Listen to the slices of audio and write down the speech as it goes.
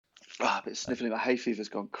But sniffling, my hay fever's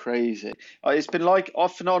gone crazy. It's been like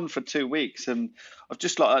off and on for 2 weeks, and I've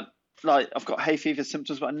just I've got hay fever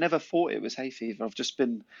symptoms, but I never thought it was hay fever. I've just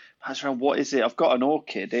been passing around. What is it? I've got an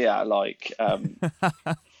orchid here,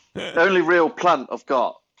 the only real plant I've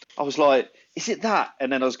got. I was like, is it that?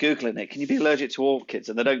 And then I was Googling it. Can you be allergic to orchids?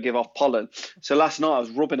 And they don't give off pollen. So last night I was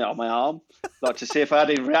rubbing it on my arm, to see if I had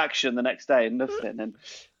any reaction the next day, and nothing. And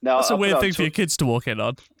now that's a weird thing for your kids to walk in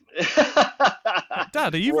on.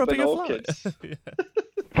 Dad, are you rubbing a flower?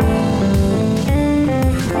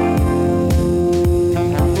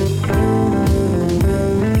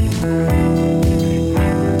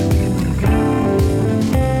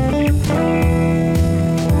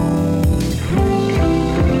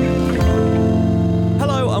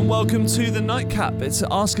 Hello and welcome to the Nightcap. It's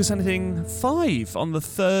Ask Us Anything 5 on the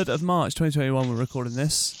 3rd of March 2021. We're recording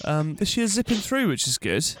this. This year's zipping through, which is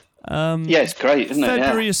good. It's great, isn't it?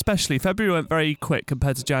 February especially. February went very quick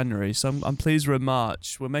compared to January, so I'm pleased we're in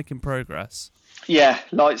March. We're making progress. Yeah,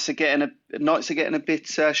 nights are getting a bit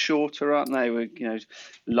shorter, aren't they? We're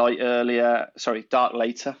light earlier, dark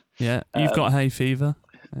later. Yeah, you've got hay fever.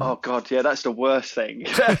 Yeah. Oh God, yeah, that's the worst thing.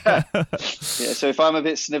 Yeah, so if I'm a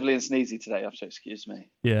bit snivelly and sneezy today, you have to excuse me.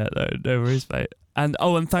 Yeah, no worries, mate. And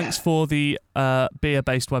thanks for the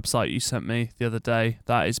beer-based website you sent me the other day.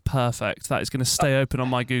 That is perfect. That is going to stay open on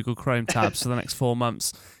my Google Chrome tabs for the next 4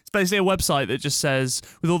 months. It's basically a website that just says,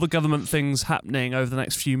 with all the government things happening over the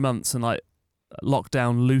next few months and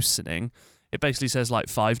lockdown loosening, it basically says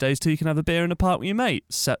 5 days till you can have a beer in the park with your mate,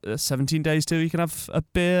 17 days till you can have a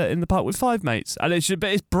beer in the park with 5 mates. And it's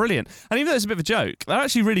brilliant. And even though it's a bit of a joke, they're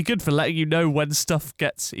actually really good for letting you know when stuff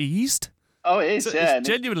gets eased. Oh, it is, It's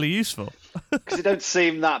genuinely useful. Because it don't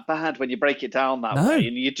seem that bad when you break it down that way,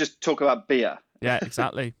 and you just talk about beer. Yeah,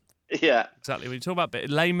 exactly. Yeah. Exactly. When you talk about beer, in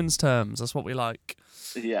layman's terms, that's what we like.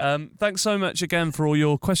 Yeah. Thanks so much again for all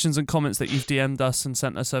your questions and comments that you've DM'd us and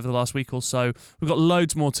sent us over the last week or so. We've got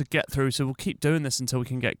loads more to get through, so we'll keep doing this until we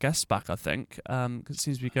can get guests back, I think, because it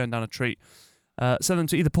seems to be going down a treat. Send them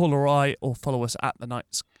to either Paul or I, or follow us at the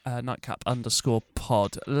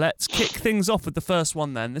Nightcap_pod. Let's kick things off with the first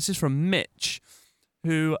one then. This is from Mitch,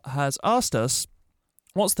 who has asked us,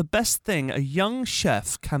 what's the best thing a young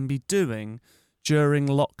chef can be doing during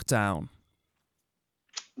lockdown?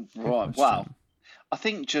 Right, wow. I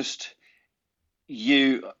think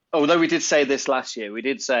although we did say this last year, we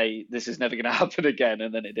did say this is never going to happen again,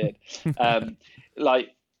 and then it did.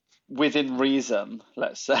 Within reason,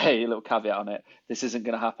 let's say, a little caveat on it, this isn't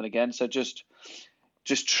going to happen again. So just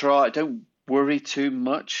try, don't worry too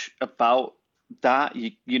much about that.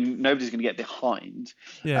 Nobody's going to get behind.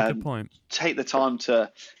 Yeah, good point. Take the time to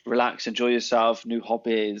relax, enjoy yourself, new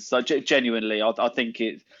hobbies. Genuinely, I think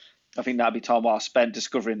that'd be time well spent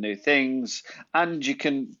discovering new things, and you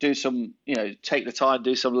can do some, take the time,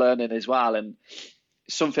 do some learning as well. And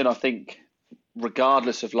something I think,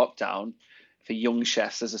 regardless of lockdown, for young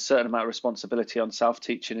chefs, there's a certain amount of responsibility on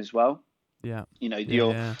self-teaching as well. Yeah.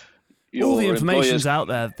 Your all the information's out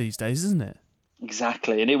there these days, isn't it?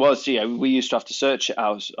 Exactly. And it was, we used to have to search it.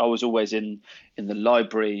 I was always in the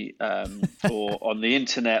library or on the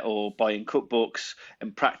internet or buying cookbooks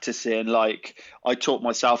and practicing. I taught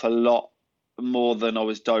myself a lot more than I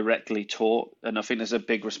was directly taught. And I think there's a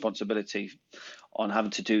big responsibility on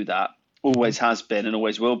having to do that. Always has been and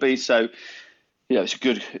always will be. So,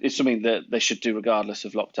 it's something that they should do regardless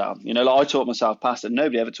of lockdown. I taught myself pasta.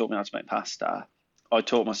 Nobody ever taught me how to make pasta. I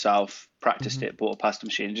taught myself, practiced it, bought a pasta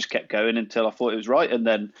machine, and just kept going until I thought it was right. And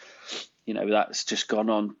then, that's just gone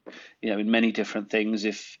on, in many different things.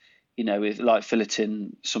 If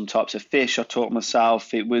filleting some types of fish, I taught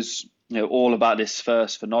myself. It was, all about this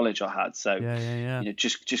thirst for knowledge I had. So,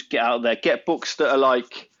 just get out there, get books that are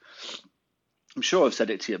I'm sure I've said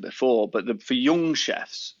it to you before, but for young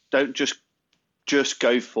chefs, don't just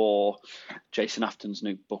go for Jason Afton's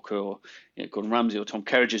new book or Gordon Ramsay or Tom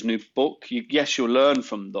Kerridge's new book. You'll learn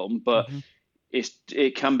from them, but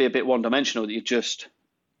it can be a bit one-dimensional that you're just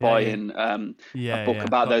buying a book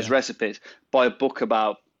about those recipes. Buy a book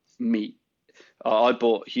about meat. I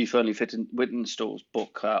bought Hugh Fearnley-Whittingstall's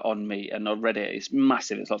book on meat, and I read it. It's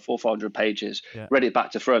massive. It's 400 or 500 pages. Yeah. Read it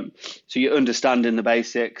back to front. So you're understanding the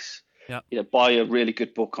basics. Yeah. Buy a really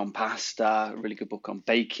good book on pasta, a really good book on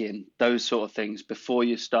baking, those sort of things before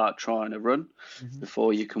you start trying to run,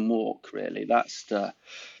 before you can walk, really. That's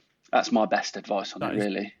my best advice on it,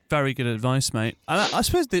 really. Very good advice, mate. And I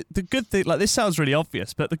suppose the good thing, this sounds really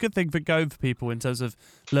obvious, but the good thing for going for people in terms of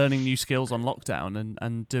learning new skills on lockdown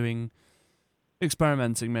and doing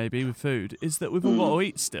experimenting maybe with food is that we've all got to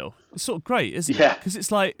eat still. It's sort of great, isn't it? Yeah. Because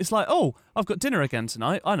it's like, oh, I've got dinner again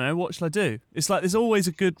tonight. I don't know, what shall I do? It's like there's always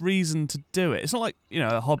a good reason to do it. It's not like,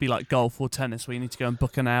 a hobby like golf or tennis where you need to go and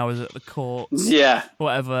book an hour at the courts. Yeah.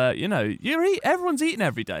 Whatever, everyone's eating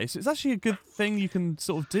every day. So it's actually a good thing you can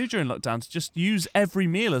sort of do during lockdown, to just use every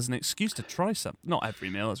meal as an excuse to try something. Not every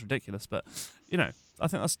meal, that's ridiculous, but, I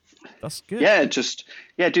think that's good. Yeah,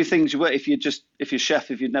 do things. If you're chef,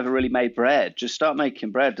 if you've never really made bread, just start making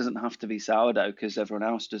bread. It doesn't have to be sourdough because everyone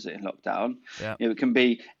else does it in lockdown. Yeah. It can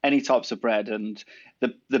be any types of bread, and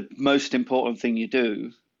the most important thing you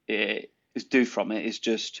do is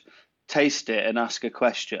just taste it and ask a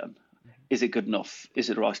question. Is it good enough? Is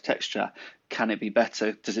it the right texture? Can it be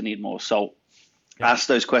better? Does it need more salt? Yeah. Ask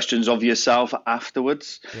those questions of yourself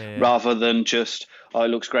afterwards, rather than just, it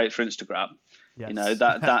looks great for Instagram. Yes.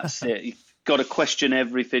 That's it. You've got to question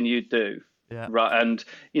everything you do, right? And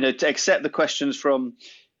to accept the questions from,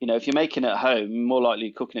 if you're making it at home, you're more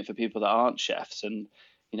likely cooking it for people that aren't chefs, and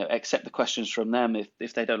accept the questions from them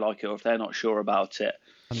if they don't like it or if they're not sure about it.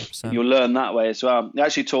 100%. You'll learn that way as well. I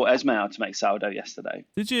actually taught Esme how to make sourdough yesterday.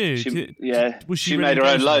 Did you? She really made her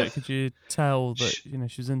own loaf. Could you tell that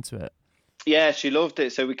she was into it? Yeah, she loved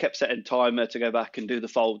it. So we kept setting timer to go back and do the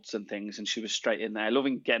folds and things, and she was straight in there,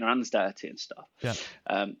 loving getting her hands dirty and stuff. Yeah.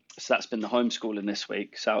 So that's been the homeschooling this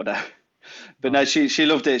week, sourdough. But no, she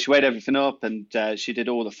loved it. She weighed everything up, and she did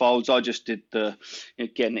all the folds. I just did the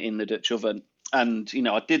getting it in the Dutch oven, and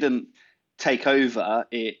I didn't take over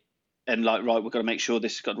it. And right, we're going to make sure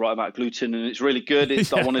this has got the right amount of gluten and it's really good.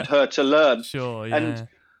 I wanted her to learn. Sure, yeah. And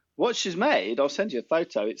what she's made, I'll send you a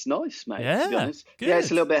photo. It's nice, mate. Yeah, to be honest. good. Yeah, it's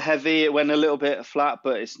a little bit heavy. It went a little bit flat,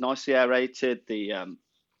 but it's nicely aerated. The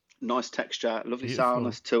nice texture, lovely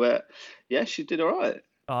sourness to it. Yeah, she did all right.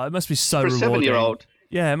 Oh, it must be so rewarding. For a 7-year-old.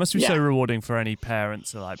 Yeah, it must be so rewarding for any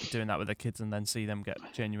parents to be doing that with their kids and then see them get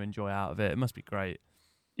genuine joy out of it. It must be great.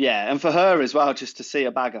 Yeah, and for her as well, just to see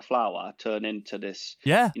a bag of flour turn into this.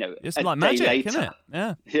 Yeah, it's like magic, later, isn't it?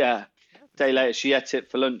 Yeah. Yeah. A day later, she ate it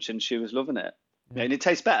for lunch and she was loving it. Yeah, and it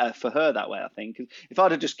tastes better for her that way, I think. If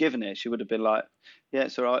I'd have just given it, she would have been like, yeah,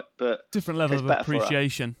 it's all right. But different level of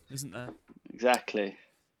appreciation, isn't there? Exactly.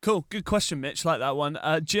 Cool. Good question, Mitch. Like that one.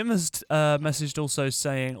 Jim has messaged also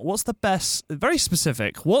saying, what's the best, very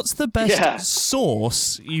specific, what's the best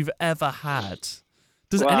sauce you've ever had?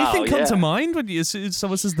 Does anything come to mind when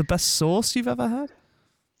someone says the best sauce you've ever had?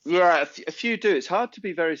 Yeah, a few do. It's hard to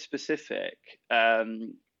be very specific.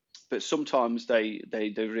 But sometimes they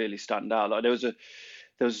do really stand out. Like there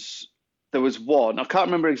was one, I can't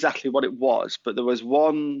remember exactly what it was, but there was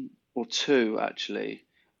one or two actually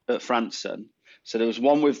at Franson. So there was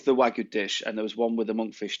one with the Wagyu dish and there was one with the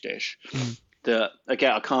monkfish dish. That,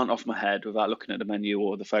 again, I can't off my head without looking at the menu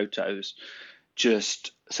or the photos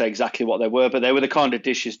just say exactly what they were, but they were the kind of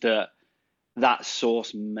dishes that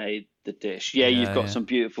sauce made the dish. You've got some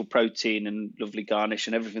beautiful protein and lovely garnish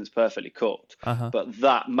and everything's perfectly cooked. But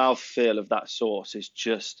that mouthfeel of that sauce is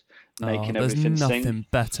just making everything sing. There's nothing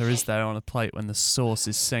better, is there, on a plate when the sauce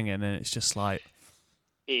is singing and it's just like...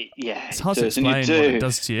 it's hard to explain what it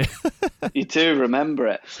does to you. You do remember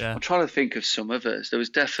it. Yeah. I'm trying to think of some others. There was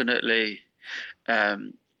definitely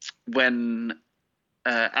when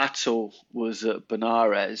Atul was at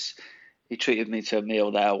Benares, he treated me to a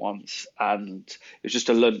meal there once, and it was just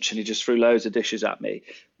a lunch, and he just threw loads of dishes at me.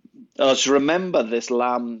 I just remember this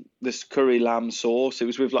curry lamb sauce. It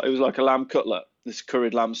was like a lamb cutlet. This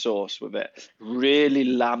curried lamb sauce with it, really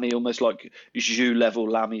lammy, almost like jus level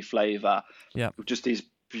lammy flavour. Yeah, with just these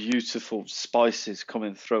beautiful spices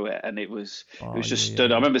coming through it, and it was just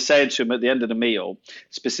stunning. I remember saying to him at the end of the meal,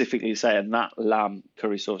 specifically saying that lamb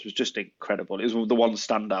curry sauce was just incredible. It was the one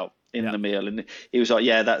standout in the meal, and he was like,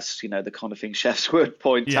 "Yeah, that's the kind of thing chefs would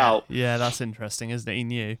point out." Yeah, that's interesting, isn't it? He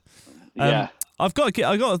knew. Yeah, I've got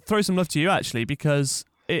to throw some love to you actually, because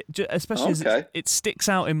especially as it sticks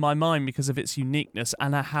out in my mind because of its uniqueness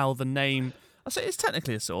and how the name. I say it's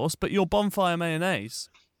technically a sauce, but your bonfire mayonnaise.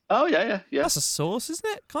 Oh yeah. That's a sauce, isn't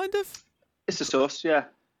it? Kind of. It's a sauce, yeah.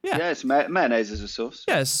 Yeah, it's mayonnaise is a sauce.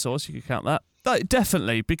 Yeah, it's a sauce. You could count that.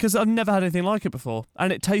 Definitely, because I've never had anything like it before,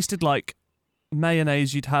 and it tasted like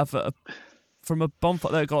mayonnaise you'd have from a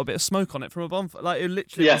bonfire that got a bit of smoke on it from a bonfire. Like it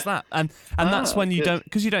literally was that, and that's when you don't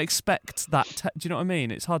expect that. Do you know what I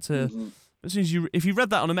mean? It's hard to. Mm-hmm. As soon as if you read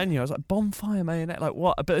that on a menu, I was like bonfire mayonnaise, like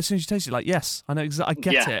what? But as soon as you taste it, like yes, I know exactly. I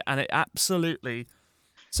get it, and it absolutely.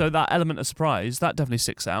 So that element of surprise, that definitely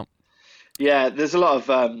sticks out. Yeah, there's a lot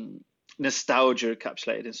of nostalgia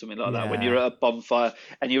encapsulated in something like that. When you're at a bonfire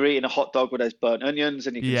and you're eating a hot dog with those burnt onions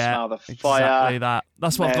and you can smell the fire. Exactly that.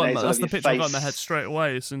 That's what I've got. That's the picture I got in my head straight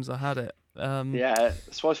away as soon as I had it. Yeah,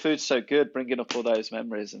 that's why food's so good, bringing up all those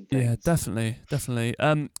memories and things. Yeah, definitely.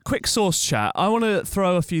 Quick sauce chat. I want to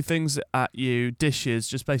throw a few things at you, dishes,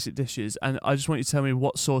 just basic dishes, and I just want you to tell me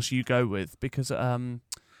what sauce you go with because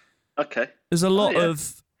Okay. there's a lot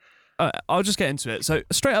of. I'll just get into it. So,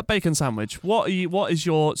 straight up bacon sandwich. What is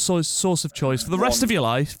your sauce of choice for the rest of your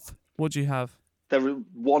life? What do you have?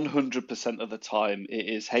 100% of the time it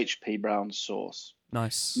is HP brown sauce.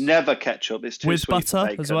 Nice. Never ketchup. It's too with sweet for butter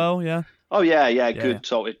bacon. as well. Yeah. Oh yeah, good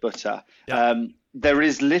salted butter. Yeah. There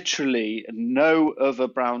is literally no other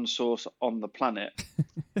brown sauce on the planet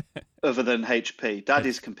other than HP.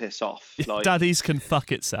 Daddies can piss off. Like, Daddies can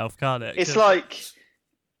fuck itself, can't it? It's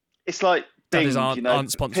like Bing, Daddies aren't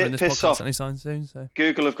sponsoring this piss podcast off. anytime soon. So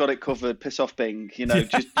Google have got it covered. Piss off, Bing. You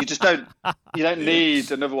just don't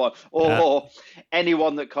need another one, or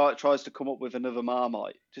anyone that tries to come up with another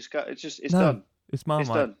Marmite. Just go. It's done. It's Marmite.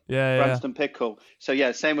 It's done. Yeah. Branston pickle. So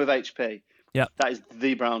yeah, same with HP. Yeah, that is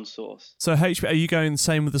the brown sauce. So HP, are you going the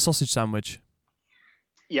same with the sausage sandwich?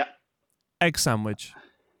 Yeah. Egg sandwich.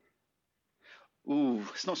 Ooh,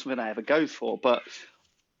 it's not something I ever go for, but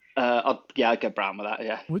I'd go brown with that.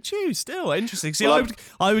 Yeah. Would you? Still interesting. See,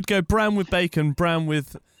 I would go brown with bacon, brown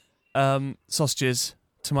with sausages,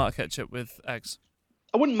 tomato ketchup with eggs.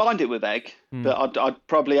 I wouldn't mind it with egg, but I'd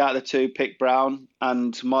probably out of the two pick brown.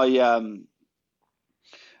 And my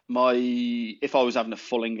if I was having a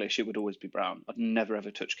full English, it would always be brown. I'd never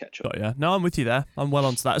ever touch ketchup. Oh yeah, no, I'm with you there. I'm well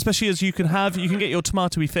onto that. Especially as you can get your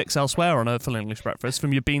tomatoey fix elsewhere on a full English breakfast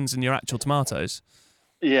from your beans and your actual tomatoes.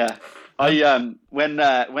 Yeah,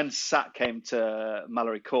 when Sat came to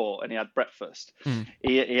Mallory Court and he had breakfast,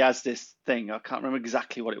 he has this thing. I can't remember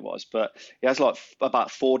exactly what it was, but he has like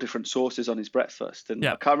about 4 different sauces on his breakfast, and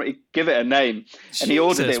I can't really give it a name. Jesus. And he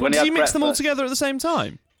ordered it when he had breakfast. Did you mix them all together at the same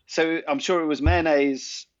time? So I'm sure it was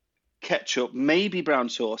mayonnaise, ketchup, maybe brown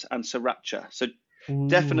sauce, and sriracha. So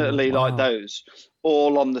definitely like those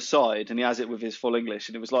all on the side, and he has it with his full English,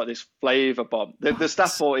 and it was like this flavour bomb. The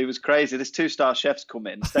staff thought he was crazy. This 2-star chef's come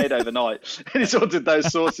in, stayed overnight, and he's ordered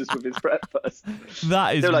those sauces with his breakfast.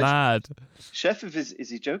 That is mad. Chef, is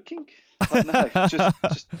he joking? Like, no,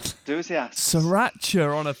 just do as he asks.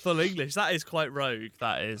 Sriracha on a full English. That is quite rogue.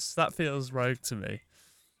 That feels rogue to me.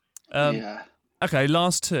 Yeah. Okay,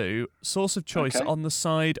 last 2. Sauce of choice on the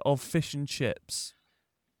side of fish and chips.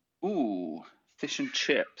 Ooh, fish and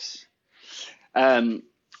chips. A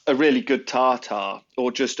really good tartare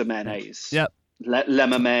or just a mayonnaise. Yep.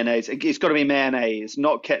 Lemon mayonnaise. It's got to be mayonnaise,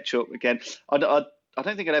 not ketchup. Again, I don't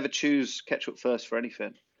think I'd ever choose ketchup first for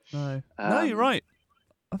anything. No, you're right.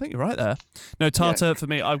 I think you're right there. No, tartar for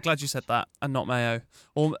me. I'm glad you said that, and not mayo.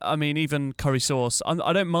 Or I mean, even curry sauce.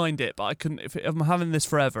 I don't mind it, but I couldn't. If I'm having this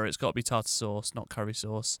forever, it's got to be tartar sauce, not curry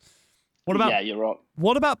sauce. What about? Yeah, you're right.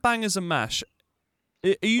 What about bangers and mash?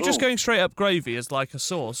 Are you just going straight up gravy as like a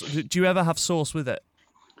sauce? Do you ever have sauce with it?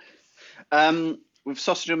 With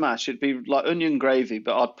sausage and mash, it'd be like onion gravy,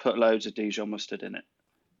 but I'd put loads of Dijon mustard in it.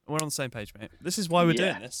 We're on the same page, mate. This is why we're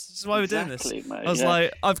doing this. This is why we're doing this. Mate, I was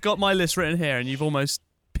like, I've got my list written here, and you've almost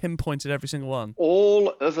pinpointed every single one.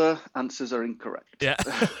 All other answers are incorrect. Yeah.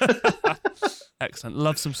 Excellent.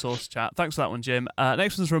 Love some sauce chat. Thanks for that one, Jim.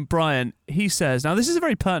 Next one's from Brian. He says, now this is a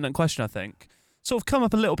very pertinent question, I think. Sort of come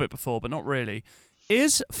up a little bit before, but not really.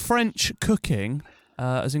 Is French cooking,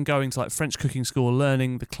 as in going to like French cooking school,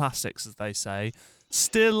 learning the classics, as they say,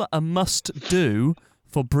 still a must-do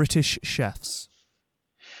for British chefs?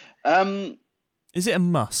 Is it a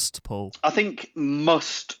must, Paul? I think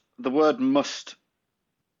must, the word must,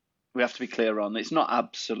 we have to be clear on. It's not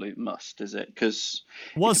absolute must, is it? Because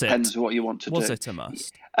it depends what you want to do. Was it a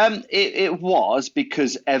must? It was,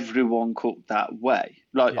 because everyone cooked that way.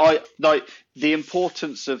 Like the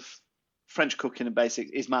importance of French cooking and basics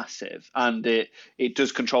is massive, and it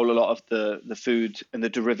does control a lot of the food and the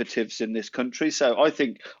derivatives in this country. So I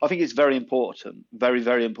think it's very important, very,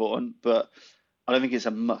 very important, but I don't think it's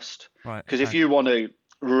a must. Right. Because if you want to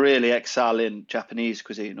really excel in Japanese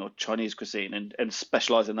cuisine or Chinese cuisine and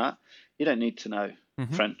specialize in that, you don't need to know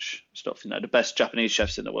French stuff. The best Japanese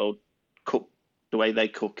chefs in the world cook the way they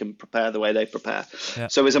cook and prepare the way they prepare. Yeah.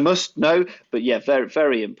 So is a must? No, but yeah, very,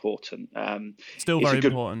 very important. Still very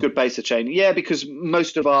important. Good base of chain. Yeah, because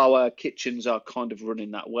most of our kitchens are kind of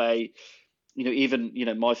running that way. Even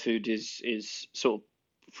my food is sort of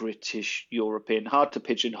British, European, hard to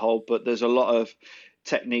pigeonhole, but there's a lot of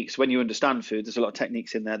techniques. When you understand food, there's a lot of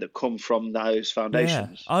techniques in there that come from those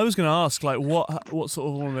foundations. Yeah. I was going to ask, like, what sort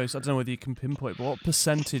of almost, I don't know whether you can pinpoint, but what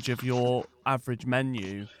percentage of your average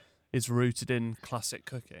menu is rooted in classic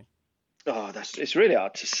cooking? Oh, it's really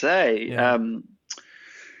hard to say. Yeah.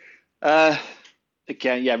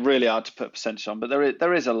 again, yeah, really hard to put a percentage on, but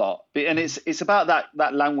there is a lot, and it's about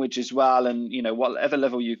that language as well, and whatever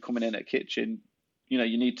level you're coming in at kitchen,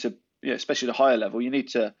 you need to, especially the higher level, you need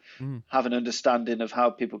to Mm. have an understanding of how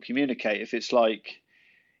people communicate. If it's like,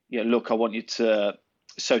 look, I want you to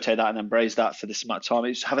saute that and then braise that for this amount of time.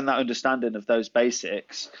 It's having that understanding of those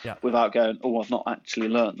basics Yeah. without going, oh, I've not actually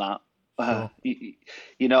learnt that. Sure.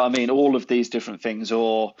 You know what I mean? All of these different things,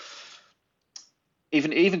 or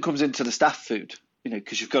even comes into the staff food,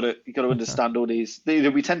 because you've got to understand all these.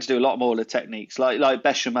 We tend to do a lot more of the techniques, like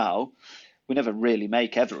bechamel. We never really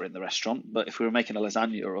make ever in the restaurant, but if we were making a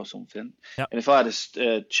lasagna or something, Yep. and if I had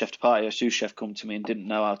a chef de partie, a sous chef come to me and didn't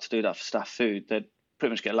know how to do that for staff food, they'd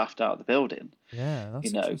pretty much get laughed out of the building. Yeah,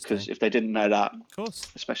 that's Because if they didn't know that, of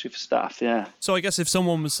course. especially for staff, yeah. So I guess if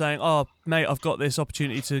someone was saying, "Oh, mate, I've got this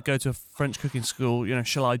opportunity to go to a French cooking school,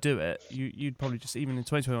 shall I do it?" You'd probably just, even in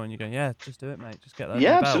 2021, you're going, "Yeah, just do it, mate. Just get that."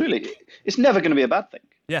 Yeah, absolutely. It's never going to be a bad thing.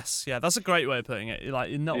 Yes, yeah, that's a great way of putting it. Like,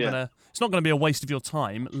 it's not Yeah. gonna be a waste of your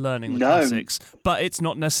time learning the No. classics, but it's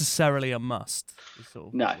not necessarily a must. Is sort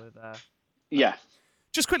of No. what we're there. Yeah.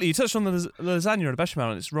 Just quickly, you touched on the lasagna and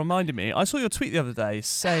bechamel, and it's reminded me. I saw your tweet the other day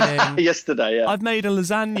saying, Yesterday, yeah. "I've made a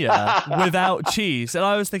lasagna without cheese," and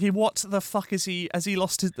I was thinking, "What the fuck is he? Has he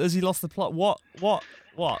lost the plot? What?"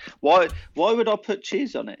 Why would I put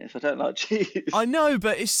cheese on it if I don't like cheese? I know,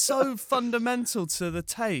 but it's so fundamental to the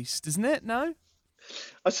taste, isn't it? No.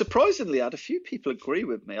 I surprisingly had a few people agree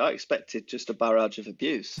with me. I expected just a barrage of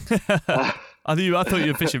abuse. I thought you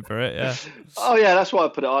were fishing for it. Yeah. Oh yeah, that's why I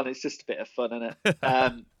put it on. It's just a bit of fun, isn't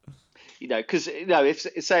it? Because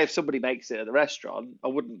if somebody makes it at the restaurant, I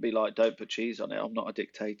wouldn't be like, "Don't put cheese on it." I'm not a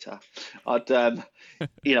dictator. I'd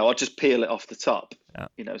just peel it off the top. Yeah.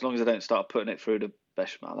 As long as I don't start putting it through the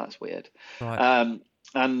bechamel, that's weird. Right.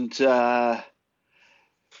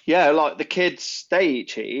 Like the kids, they eat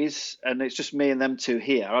cheese, and it's just me and them two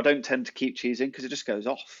here. I don't tend to keep cheese in because it just goes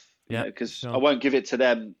off. Yeah, because sure. I won't give it to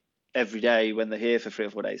them every day when they're here for 3 or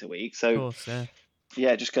 4 days a week. So Of course, yeah.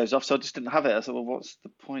 yeah, it just goes off. So I just didn't have it. I thought, well, what's the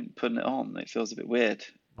point putting it on? It feels a bit weird.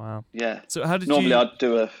 Wow. Yeah. So how did Normally you? I'd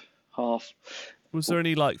do a half. Was there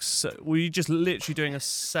any were you just literally doing the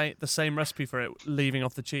same recipe for it, leaving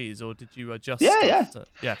off the cheese, or did you adjust? Yeah.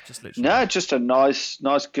 Yeah, just literally. No, just a nice,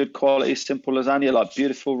 good quality, simple lasagna, like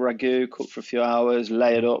beautiful ragu, cooked for a few hours,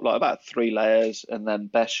 layered up, like about 3 layers, and then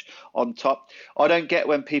beche on top. I don't get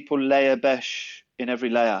when people layer beche in every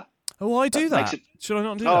layer. Oh, I do that. Should I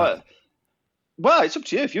not do that? Well, it's up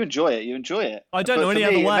to you. If you enjoy it, you enjoy it. I don't know any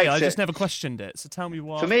other way. I just never questioned it. So tell me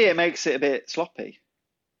why. For me, it makes it a bit sloppy.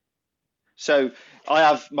 So I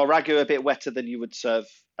have my ragu a bit wetter than you would serve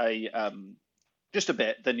just a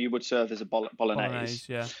bit than you would serve as a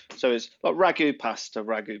bolognese. Yeah. So it's like ragu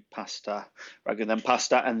then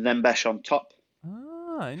pasta, and then beche on top.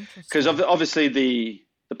 Ah, interesting. Because obviously the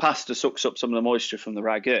pasta sucks up some of the moisture from the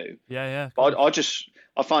ragu. Yeah. But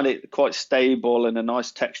I find it quite stable and a nice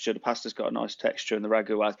texture. The pasta's got a nice texture, and the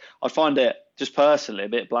ragu has. I find it just personally a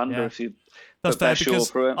bit blander if you. That's fair,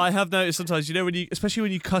 because I have noticed sometimes, especially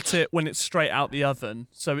when you cut it when it's straight out the oven,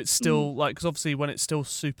 so it's still because obviously when it's still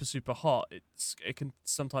super, super hot, it can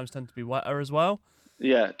sometimes tend to be wetter as well.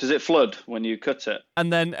 Yeah. Does it flood when you cut it?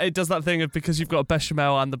 And then it does that thing of, because you've got a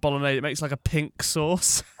bechamel and the bolognese, it makes like a pink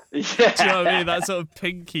sauce. Yeah. Do you know what I mean? That sort of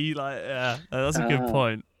pinky, that's a good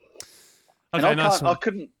point. Okay, nice one.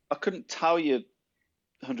 I couldn't tell you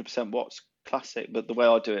 100% what's classic, but the way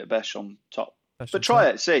I do it, beche on top. But try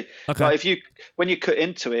it, see. Okay. Like when you cut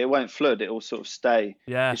into it, it won't flood. It will sort of stay.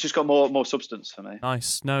 Yeah. It's just got more substance for me.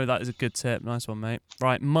 Nice. No, that is a good tip. Nice one, mate.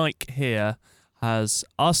 Right, Mike here has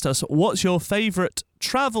asked us, what's your favourite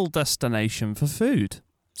travel destination for food?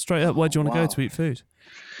 Straight up, where do you want to go to eat food?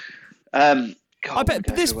 God, I bet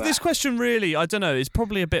this question really, I don't know, is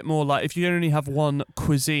probably a bit more like if you only have one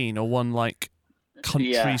cuisine or one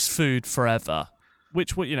country's food forever.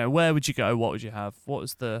 Where would you go? What would you have? What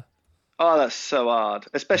was the? Oh, that's so hard.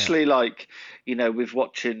 Especially with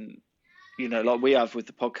watching, like we have with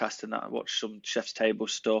the podcast and that. I watch some Chef's Table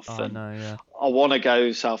stuff. Oh, no, yeah. I want to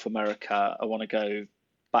go South America. I want to go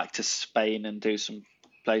back to Spain and do some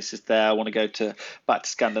places there. I want to go back to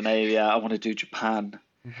Scandinavia. I want to do Japan.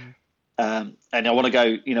 Mm-hmm. And I want to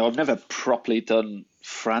go, I've never properly done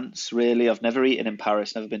France, really. I've never eaten in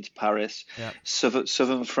Paris, never been to Paris. Yeah.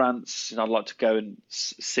 Southern France, I'd like to go and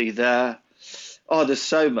see there. Oh, there's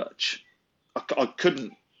so much. I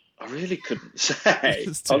really couldn't say,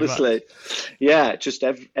 honestly. Much. Yeah, just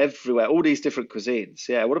everywhere, all these different cuisines.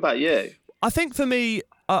 Yeah, what about you? I think for me,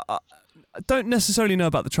 I don't necessarily know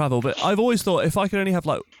about the travel, but I've always thought if I could only have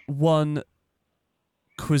one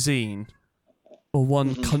cuisine or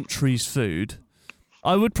one country's food,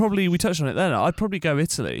 I would probably, we touched on it then, I'd probably go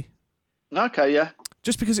Italy. Okay, yeah.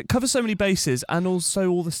 Just because it covers so many bases, and also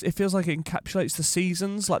all this, it feels like it encapsulates the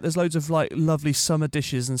seasons. Like there's loads of like lovely summer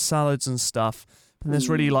dishes and salads and stuff, and there's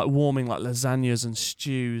really like warming like lasagnas and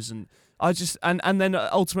stews, and I just and then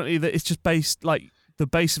ultimately that it's just based like the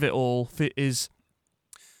base of it all is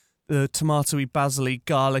the tomatoey, basil-y,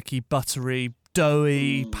 garlicky, buttery,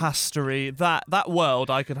 doughy, pastry. That world,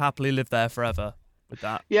 I could happily live there forever with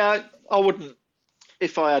that. Yeah, I wouldn't.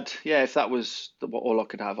 If I had, if that was all I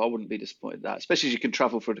could have, I wouldn't be disappointed with that. Especially as you can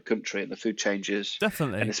travel through the country and the food changes.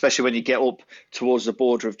 Definitely. And especially when you get up towards the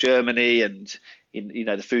border of Germany and,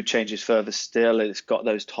 the food changes further still. It's got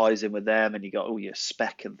those ties in with them and you got all your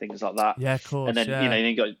speck and things like that. Yeah, of course. And then,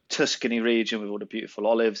 you got Tuscany region with all the beautiful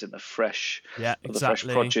olives and the fresh, the fresh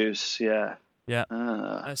produce. Yeah. Yeah.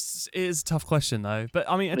 It is a tough question, though. But,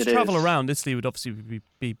 I mean, to travel around, Italy would obviously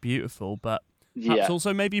be beautiful, but perhaps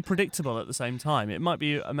also maybe predictable at the same time. It might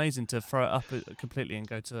be amazing to throw it up completely and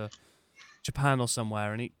go to Japan or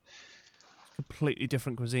somewhere and eat completely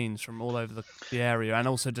different cuisines from all over the area, and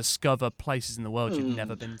also discover places in the world you've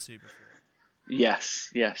never been to before. Yes,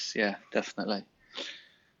 yeah, definitely.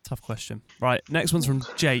 Tough question. Right, next one's from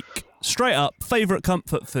Jake. Straight up, favourite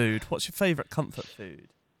comfort food. What's your favourite comfort food?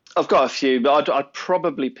 I've got a few, but I'd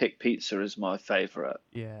probably pick pizza as my favourite.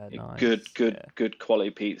 Yeah, nice. Good quality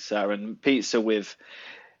pizza, and pizza with.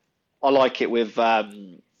 I like it with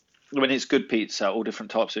when it's good pizza, all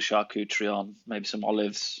different types of charcuterie on, maybe some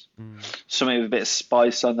olives, something with a bit of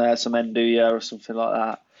spice on there, some andouille or something like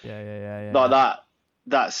that. Yeah. Like that.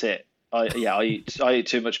 That's it. I eat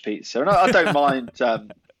too much pizza, and I don't mind.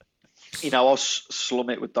 I'll slum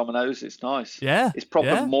it with Domino's. It's nice. Yeah. It's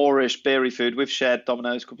proper Moorish, beery food. We've shared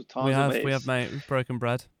Domino's a couple of times. We have, mate. We've broken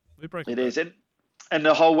bread. It is. And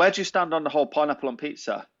the whole, where do you stand on the whole pineapple on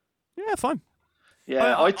pizza? Yeah, fine.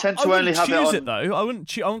 Yeah, I tend to only have it on. I wouldn't choose it, though.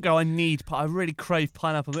 I won't go, I really crave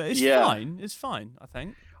pineapple. It's fine. It's fine, I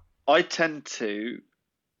think. I tend to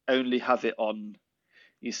only have it on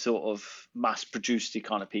your sort of mass-produced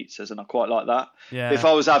kind of pizzas, and I quite like that. Yeah. If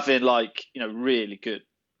I was having, really good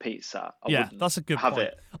pizza, I wouldn't that's a good have point.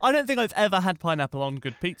 it. I don't think I've ever had pineapple on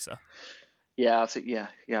good pizza. Yeah, I think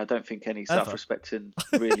I don't think any self-respecting,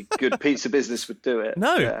 really good pizza business would do it.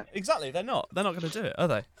 No, exactly. They're not going to do it, are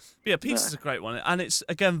they? But yeah, pizza's a great one, and it's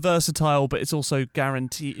again versatile, but it's also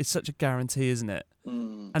guarantee. It's such a guarantee, isn't it?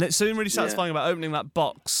 And it's something really satisfying about opening that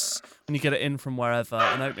box when you get it in from wherever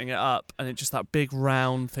and opening it up, and it's just that big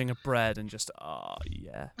round thing of bread, and just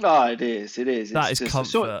it is. That is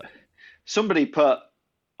comfort. Somebody put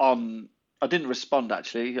on. I didn't respond,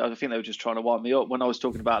 actually. I think they were just trying to wind me up. When I was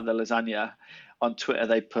talking about the lasagna on Twitter,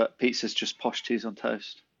 they put pizza's just posh cheese on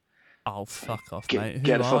toast. Oh, fuck off, mate.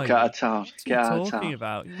 Get the fuck out of town. Get out of town. What are you talking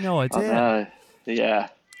about? No idea. I know. Yeah.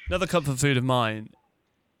 Another comfort food of mine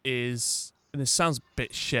is, and this sounds a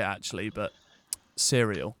bit shit, actually, but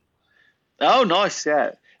cereal. Oh, nice,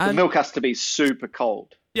 yeah. The milk has to be super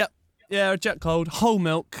cold. Yep. Yeah, jet cold. Whole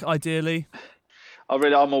milk, ideally.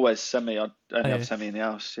 I'm always semi. I only have semi in the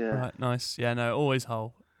house. Yeah. Right. Nice. Yeah. No. Always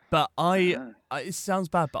whole. But it sounds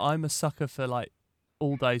bad, but I'm a sucker for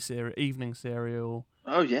all day cereal, evening cereal.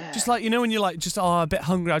 Oh yeah. Just when you're a bit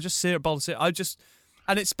hungry, I just cereal bowl of cereal.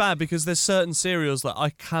 And it's bad because there's certain cereals that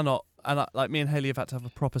I cannot. And me and Haley have had to have a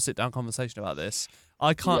proper sit down conversation about this.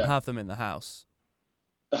 I can't have them in the house.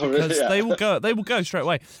 Oh really? Because they will go straight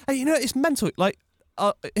away. Hey, it's mental.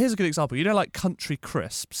 Here's a good example. Country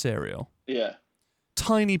Crisp cereal. Yeah.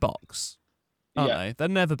 Tiny box, aren't they? They're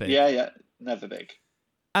never big. Yeah, never big.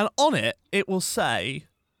 And on it will say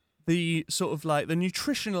the sort of the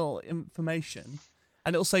nutritional information,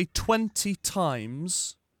 and it'll say 20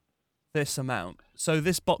 times this amount. So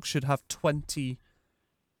this box should have 20.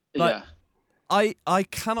 I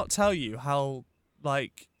cannot tell you how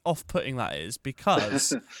off-putting that is,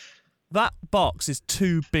 because that box is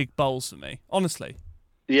 2 big bowls for me. Honestly.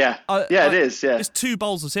 Yeah. It is. Yeah. It's 2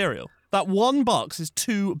 bowls of cereal. That one box is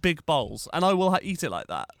 2 big bowls, and I will eat it like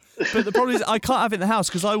that. But the problem is I can't have it in the house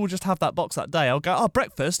because I will just have that box that day. I'll go,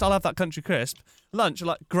 breakfast, I'll have that Country Crisp. Lunch,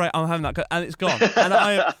 great, I'm having that, and it's gone. And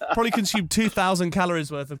I probably consumed 2,000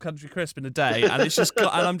 calories worth of Country Crisp in a day, and it's just,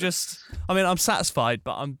 I'm satisfied,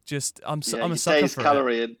 but I'm a sucker day's for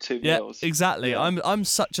calorie it. in 2 meals. Yeah, exactly. Yeah. I'm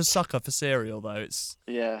such a sucker for cereal, though. It's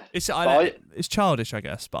childish, I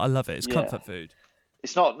guess, but I love it. It's comfort food.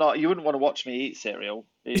 It's not. You wouldn't want to watch me eat cereal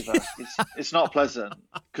either. It's not pleasant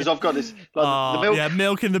because I've got this. The milk. Yeah,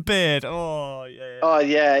 milk in the beard. Oh yeah. Oh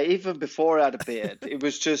yeah. Even before I had a beard, it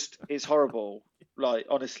was just. It's horrible.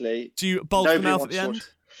 Honestly. Do you bolt them out at the end?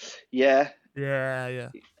 Yeah. Yeah.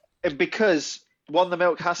 And because 1, the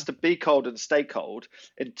milk has to be cold and stay cold,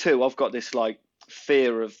 and 2, I've got this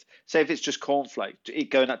fear of, say if it's just cornflake, it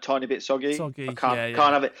going that tiny bit soggy. I Soggy. can't Yeah, yeah.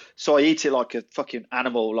 can't have it. So I eat it like a fucking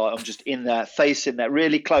animal. Like I'm just in there, face in there,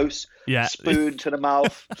 really close, Yeah. spoon to the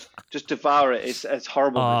mouth, just devour it. It's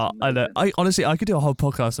horrible. But it's I know. amazing. I honestly, I could do a whole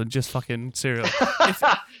podcast on just fucking cereal. If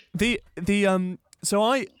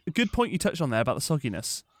good point you touched on there about the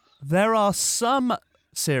sogginess. There are some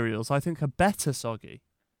cereals I think are better soggy.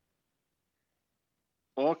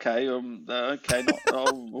 Okay, okay, not,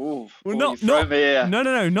 oh, Well, you throw me here.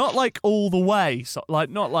 no, not like all the way. So,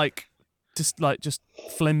 not like just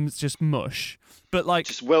flims, just mush, but like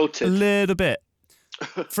Just a wilted. little bit.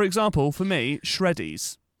 For example, for me,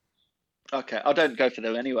 Shreddies. Okay, I don't go for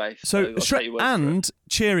them anyway. So I'll take your word for it. and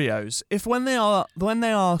Cheerios. If when they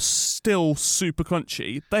are still super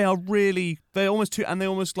crunchy, they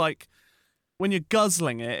almost like when you're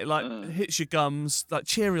guzzling it, it hits your gums. Like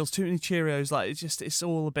Cheerios, too many Cheerios. Like it's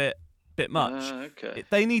all a bit much. Okay.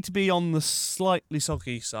 They need to be on the slightly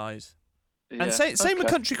soggy side. Yeah, And same with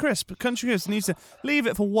Country Crisp. Country Crisp needs to leave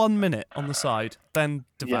it for 1 minute on the side, then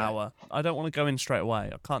devour. I don't want to go in straight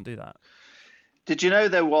away. I can't do that. Did you know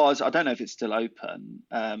there was, I don't know if it's still open,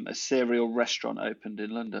 a cereal restaurant opened in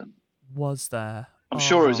London? Was there? I'm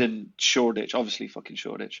sure it was in Shoreditch, obviously fucking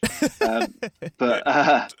Shoreditch.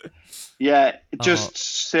 But yeah, just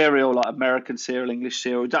cereal, like American cereal, English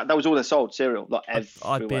cereal. That was all they sold, cereal. Like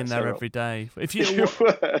I'd be in there cereal. every day. If you,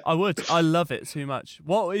 I would. I love it too much.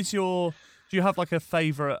 What is your? Do you have like a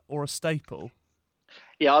favourite or a staple?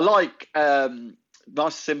 Yeah, I like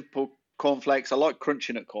nice simple cornflakes. I like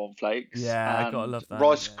crunching at cornflakes. Yeah, I gotta love that.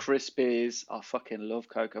 Rice Krispies. I fucking love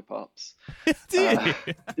Cocoa Pops. Do you?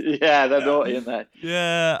 Yeah, they're naughty, aren't they?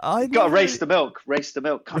 Yeah, I got to race the milk. Race the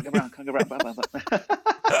milk. Can't go round.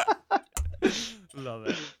 Love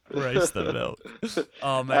it. Race the milk.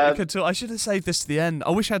 Oh man, I should have saved this to the end.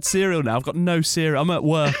 I wish I had cereal now. I've got no cereal. I'm at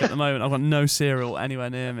work at the moment. I've got no cereal anywhere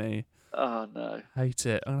near me. Oh no. Hate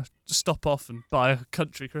it. I'm gonna have to stop off and buy a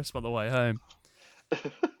Country Crisp on the way home.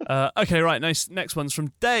 Okay, right. Next one's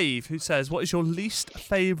from Dave, who says, "What is your least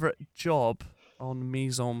favourite job on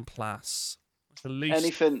Mise en Place?" What's your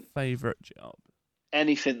least favourite job?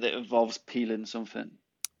 Anything that involves peeling something.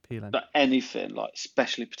 Peeling. But anything, like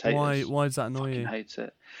especially potatoes. Why does that annoy you? I hate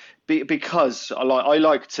it. Because I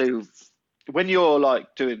like to, when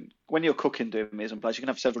you're cooking doing mise en place, you can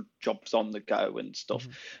have several jobs on the go and stuff.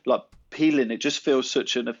 Mm-hmm. Like peeling, it just feels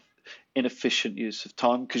such an inefficient use of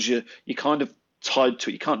time because you're kind of tied to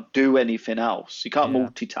it. You can't do anything else. You can't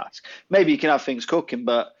multitask. Maybe you can have things cooking,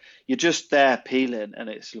 but you're just there peeling and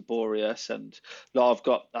it's laborious. And like,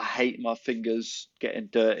 I hate my fingers getting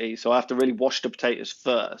dirty, so I have to really wash the potatoes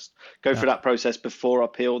first, go through that process before I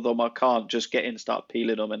peel them. I can't just get in and start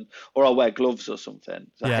peeling them, or I'll wear gloves or something.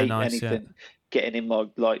 So I hate anything getting in my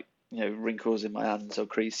wrinkles in my hands or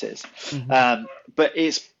creases. Mm-hmm. But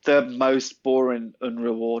it's the most boring,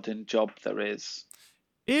 unrewarding job there is.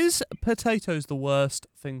 Is potatoes the worst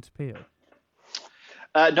thing to peel?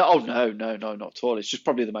 No, not at all. It's just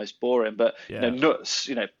probably the most boring. But nuts.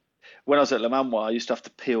 When I was at Le Manoir, I used to have to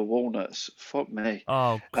peel walnuts. Fuck me.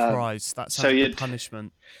 Oh Christ, that sounds like a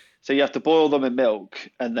punishment. So you have to boil them in milk,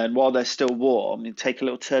 and then while they're still warm, you take a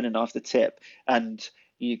little turning knife, the tip, and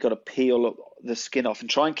you got to peel up the skin off and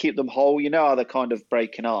try and keep them whole. You know how they're kind of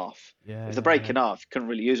breaking off. Yeah. If they're breaking off, you couldn't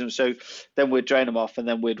really use them. So then we'd drain them off, and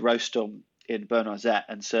then we'd roast them in beurre noisette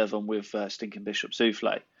and serve them with Stinking Bishop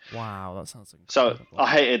souffle. Wow, that sounds So incredible. I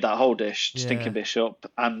hated that whole dish, Stinking Bishop,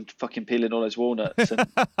 and fucking peeling all those walnuts. And,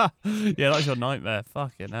 yeah, that's your nightmare.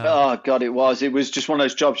 Fucking hell. Oh God, it was. It was just one of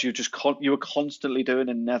those jobs you were constantly doing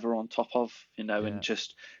and never on top of, and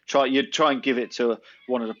just try and give it to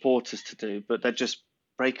one of the porters to do, but they'd just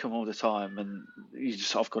break them all the time, and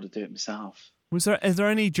I've got to do it myself. Is there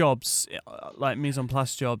any jobs like mise en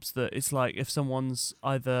place jobs that it's like if someone's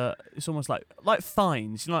it's almost like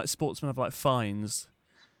fines, like sportsmen have like fines.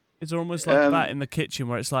 Is there almost like that in the kitchen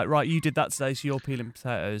where it's like, right, you did that today, so you're peeling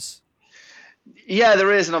potatoes? Yeah,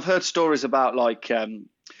 there is, and I've heard stories about like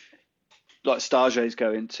stagiaires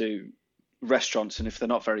go into restaurants, and if they're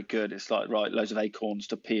not very good, it's like, right, loads of acorns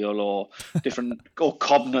to peel or different or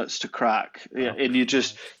cob nuts to crack, and you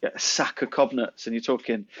just get a sack of cob nuts, and you're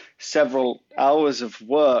talking several hours of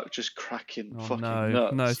work just cracking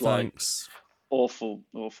nuts. No thanks. Awful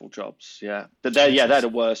jobs. Yeah, but they're the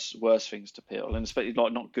worst things to peel, and especially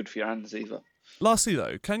like not good for your hands either. Lastly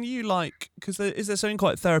though, can you because is there something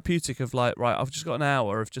quite therapeutic of like, right, I've just got an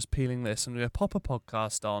hour of just peeling this, and I'm going to pop a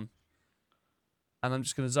podcast on and I'm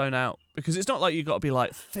just going to zone out, because it's not like you've got to be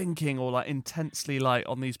like thinking or like intensely like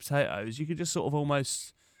on these potatoes. You could just sort of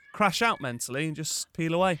almost crash out mentally and just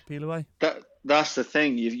peel away. That's the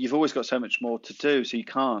thing. You've always got so much more to do, so you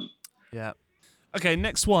can't. Yeah. Okay,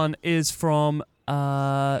 next one is from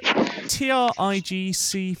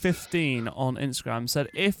TRIGC15 on Instagram. Said,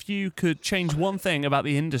 if you could change one thing about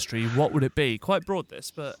the industry, what would it be? Quite broad,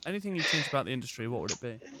 this, but anything you change about the industry, what would it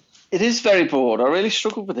be? It is very broad. I really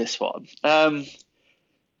struggled with this one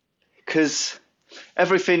because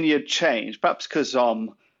everything you'd change, perhaps because I'm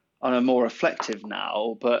more reflective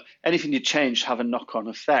now, but anything you change have a knock-on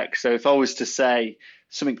effect. So if I was to say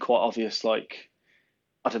something quite obvious like,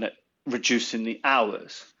 I don't know, reducing the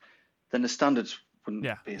hours, then the standards wouldn't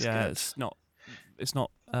be as good. It's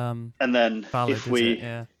not and then valid, if we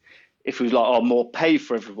like more pay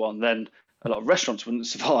for everyone, then a lot of restaurants wouldn't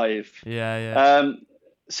survive.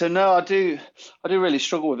 So no, I do really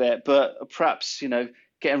struggle with it, but perhaps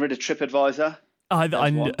getting rid of TripAdvisor.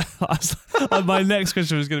 My next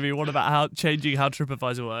question was going to be, what about changing how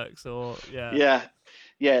TripAdvisor works? Or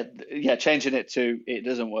changing it to it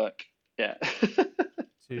doesn't work. Yeah.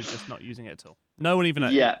 To just not using it at all. No one even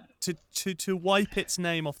knows. Yeah. To wipe its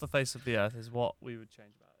name off the face of the earth is what we would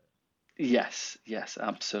change about it. Yes,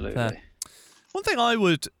 absolutely. Fair. One thing I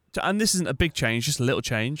would, and this isn't a big change, just a little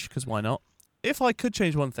change, because why not? If I could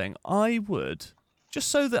change one thing, I would, just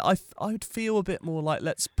so that I would feel a bit more like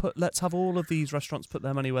let's have all of these restaurants put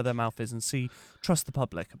their money where their mouth is and trust the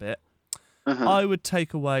public a bit. I would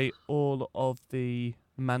take away all of the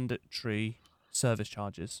mandatory service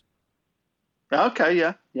charges. Okay,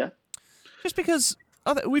 yeah. Just because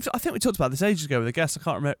I think we talked about this ages ago with a guest. I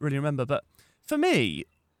can't really remember, but for me,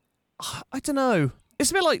 I don't know.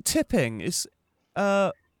 It's a bit like tipping. It's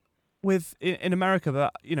in America,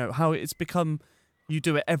 but how it's become. You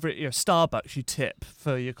do it Starbucks. You tip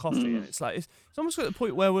for your coffee, and it's almost at the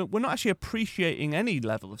point where we're not actually appreciating any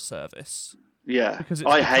level of service. Yeah, because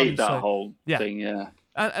I hate that whole thing. Yeah,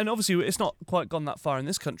 and obviously it's not quite gone that far in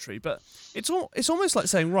this country, but it's almost like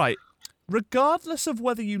saying, right, regardless of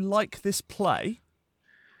whether you like this play,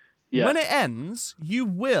 when it ends, you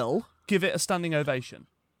will give it a standing ovation.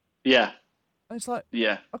 Yeah. And it's like,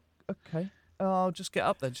 okay, I'll just get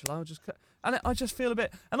up then, shall I? I just feel a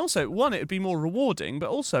bit, and also it would be more rewarding, but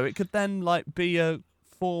also it could then be a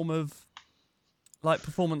form of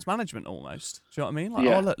performance management almost. Do you know what I mean?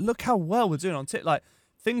 Oh look how well we're doing on tip.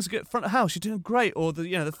 Things get front of house, you're doing great, or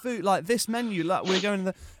the food, this menu, we're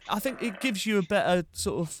going I think it gives you a better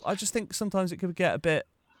sort of. I just think sometimes it could get a bit.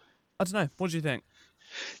 I don't know. What do you think?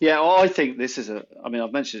 Yeah, well, I think this is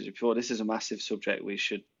I've mentioned it before. This is a massive subject we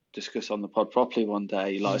should discuss on the pod properly one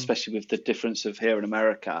day, especially with the difference of here in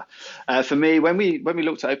America. For me, when we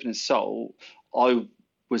looked at opening Soul, I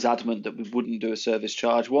was adamant that we wouldn't do a service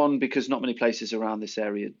charge. One, because not many places around this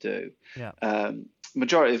area do. Yeah.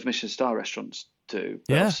 Majority of Michelin star restaurants do.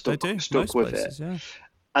 Yeah, they do. Stuck Most with places, it. Yeah.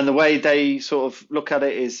 And the way they sort of look at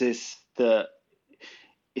it is that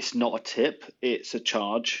it's not a tip, it's a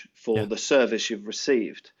charge for the service you've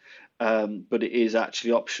received, but it is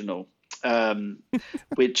actually optional.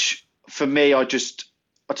 Which for me, I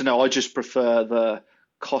don't know, I just prefer the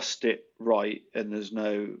cost it right and there's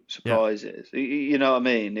no surprises. You know what I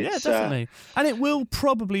mean? It's, definitely. And it will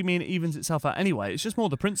probably mean it evens itself out anyway. It's just more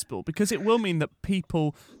the principle, because it will mean that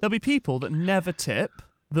there'll be people that never tip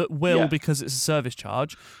that will because it's a service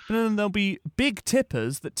charge, but then there'll be big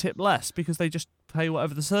tippers that tip less because they just pay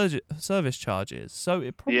whatever the service charge is. So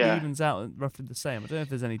it probably evens out roughly the same. I don't know if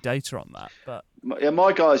there's any data on that, but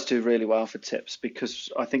my guys do really well for tips because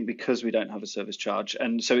we don't have a service charge,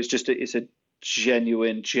 and so it's a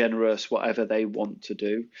genuine, generous, whatever they want to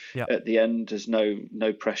do. At the end, there's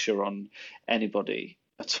no pressure on anybody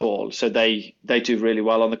at all. So they do really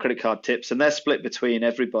well on the credit card tips, and they're split between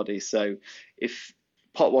everybody. So if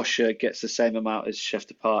pot washer gets the same amount as chef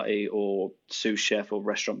de partie or sous chef or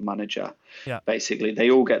restaurant manager, basically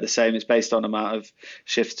they all get the same. It's based on amount of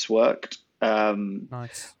shifts worked.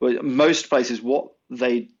 Nice. But most places, what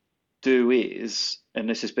they do is, and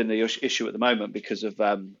this has been the issue at the moment because of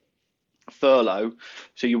furlough,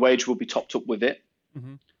 so your wage will be topped up with it.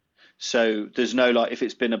 So there's no if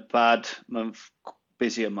it's been a bad month,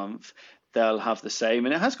 busier month, they'll have the same,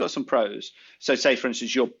 and it has got some pros. So say for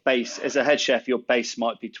instance your base as a head chef, your base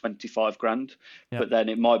might be 25 grand, but then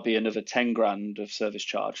it might be another 10 grand of service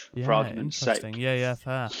charge for argument's sake.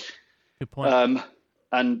 Fair. Good point.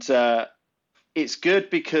 And it's good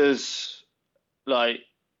because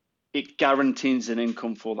it guarantees an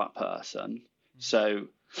income for that person. So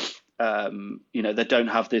they don't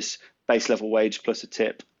have this base level wage plus a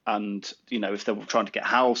tip, and if they're trying to get a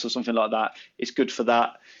house or something like that, it's good for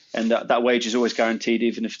that, and that wage is always guaranteed,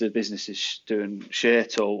 even if the business is doing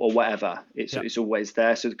shit or whatever. It's always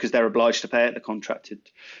there, so because they're obliged to pay it, they're contracted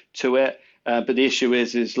to it. But the issue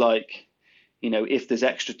is if there's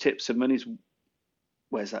extra tips and monies,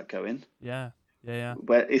 where's that going? Yeah. Yeah.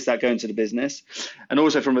 Where is that going to the business? And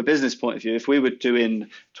also from a business point of view, if we were doing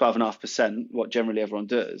 12.5%, what generally everyone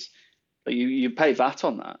does, but you pay VAT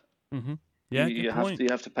on that. Mm-hmm. Yeah, good point. You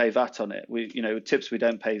have to pay VAT on it. Tips we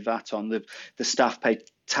don't pay VAT on. The staff pay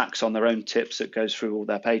tax on their own tips that goes through all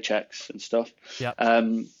their paychecks and stuff. Yeah.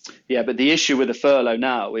 But the issue with the furlough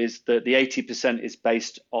now is that the 80% is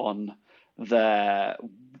based on their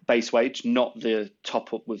base wage, not the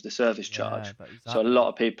top up with the service charge. Exactly. So a lot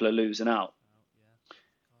of people are losing out.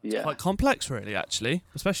 It's quite complex, really, actually,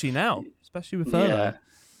 especially now, especially with furlough.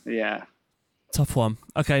 Yeah. Tough one.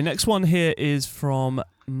 Okay, next one here is from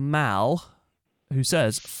Mal, who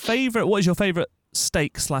says, what is your favourite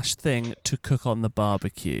steak/thing to cook on the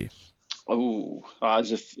barbecue? Oh,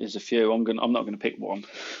 there's a few. I'm not going to pick one.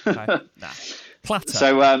 Okay. Nah. Platter.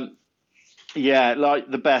 So like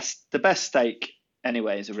the best steak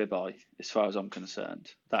anyway is a ribeye, as far as I'm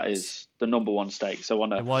concerned. That is the number one steak. So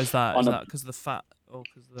why is that? Is that because of the fat or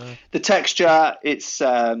because the texture? It's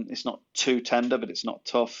not too tender, but it's not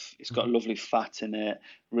tough. It's got lovely fat in it,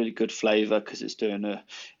 really good flavour because it's doing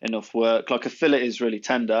enough work. Like a fillet is really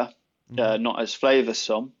tender, not as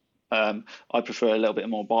flavoursome. I prefer a little bit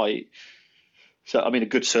more bite. So I mean, a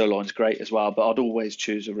good sirloin's great as well, but I'd always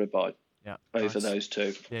choose a ribeye. Over those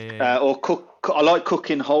two. Yeah. Or I like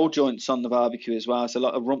cooking whole joints on the barbecue as well. So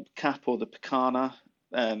like a rump cap or the picana,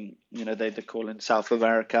 they call in South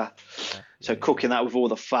America. So cooking that with all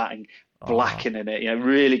the fat and blackening it,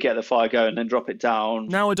 really get the fire going and then drop it down.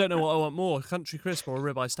 Now I don't know what I want more, country crisp or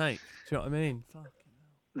a ribeye steak. Do you know what I mean?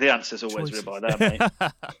 The answer's always ribeye there,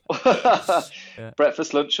 mate.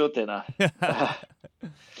 Breakfast, lunch or dinner.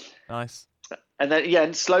 Nice. And then,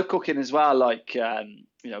 and slow cooking as well, like,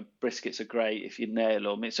 briskets are great if you nail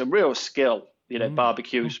them. It's a real skill,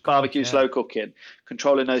 barbecue slow cooking,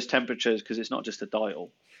 controlling those temperatures because it's not just a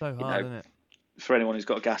dial. So hard, isn't it? For anyone who's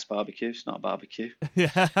got a gas barbecue, it's not a barbecue.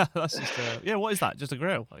 That's just what is that? Just a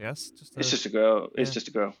grill, I guess. It's just a grill. Yeah. It's just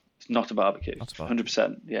a grill. It's not a barbecue.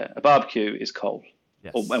 100%. Yeah, a barbecue is coal.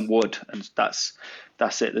 Yes. And wood, and that's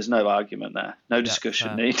it. There's no argument there, no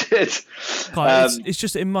discussion needed. It's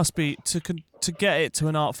just it must be to get it to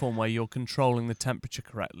an art form where you're controlling the temperature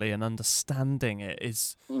correctly and understanding it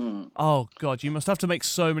is. Oh God, you must have to make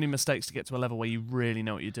so many mistakes to get to a level where you really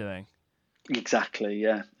know what you're doing. Exactly.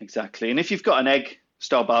 And if you've got an egg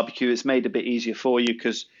style barbecue, it's made a bit easier for you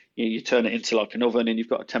because you turn it into like an oven and you've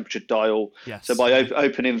got a temperature dial. Yes. So by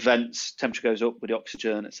opening vents, temperature goes up with the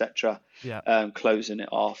oxygen, etc. Closing it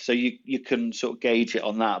off. So you can sort of gauge it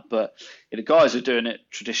on that. But the guys are doing it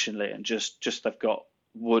traditionally and just they've got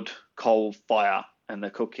wood, coal, fire, and they're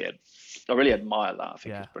cooking. I really admire that. I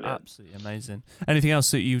think it's brilliant. Absolutely amazing. Anything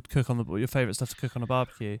else that you'd cook your favourite stuff to cook on a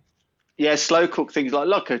barbecue? Yeah, slow cook things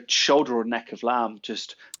like a shoulder or neck of lamb,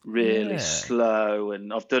 just really slow.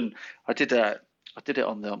 And I did it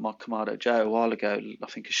on my Kamado Joe a while ago. I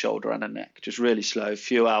think a shoulder and a neck, just really slow. A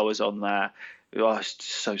few hours on there. Oh, it's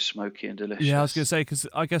just so smoky and delicious. Yeah, I was going to say because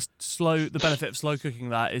I guess the benefit of slow cooking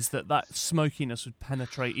that is that smokiness would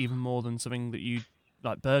penetrate even more than something that you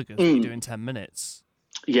like burgers that you do in 10 minutes.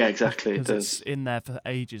 Yeah, exactly. It does. It's in there for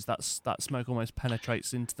ages. That smoke almost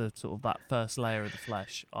penetrates into the sort of that first layer of the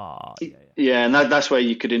flesh. Yeah, and that's where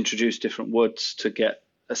you could introduce different woods to get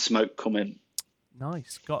a smoke coming.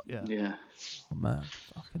 Nice, got you. Yeah. Oh man,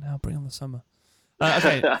 fucking hell, bring on the summer.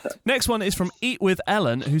 Okay, next one is from Eat with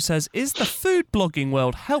Ellen, who says, "Is the food blogging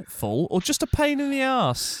world helpful or just a pain in the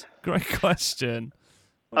ass?" Great question.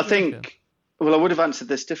 I think. Well, I would have answered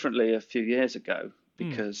this differently a few years ago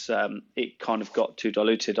because it kind of got too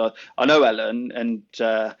diluted. I know Ellen, and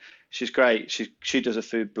she's great. She does a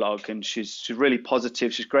food blog, and she's really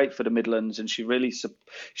positive. She's great for the Midlands, and she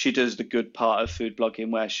does the good part of food blogging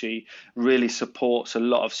where she really supports a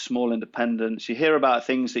lot of small independents. You hear about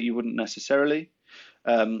things that you wouldn't necessarily,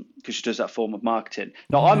 because she does that form of marketing.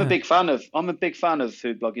 Now, I'm a big fan of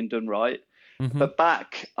food blogging done right. Mm-hmm. But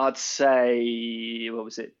back, I'd say, what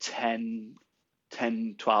was it, 10,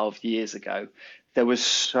 12 years ago, there was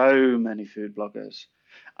so many food bloggers.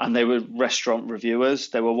 And they were restaurant reviewers.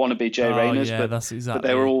 They were wannabe Jay Rayners, but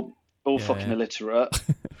they were all fucking illiterate.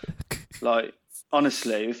 Like,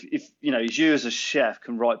 honestly, if you as a chef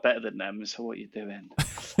can write better than them, so what are you doing?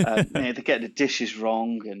 They get the dishes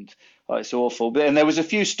wrong, and it's awful. And there was a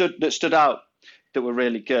few that stood out that were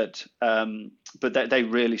really good, but they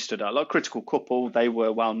really stood out. Like Critical Couple, they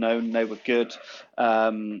were well known. They were good.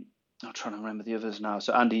 I'm trying to remember the others now.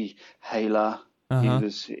 So Andy Haler.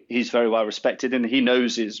 He's very well respected and he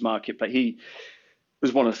knows his marketplace. He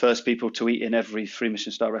was one of the first people to eat in every 3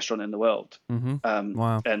 Michelin star restaurant in the world. Mm-hmm.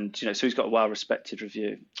 Wow. And so he's got a well respected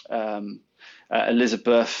review.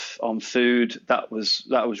 Elizabeth on food. That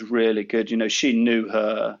was really good. You know, she knew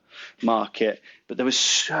her market, but there was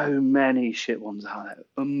so many shit ones out there,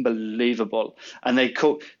 unbelievable. And they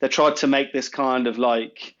tried to make this kind of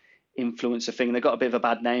like influencer thing. They got a bit of a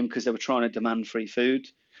bad name because they were trying to demand free food,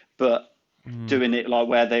 but doing it like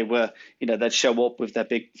where they were, you know, they'd show up with their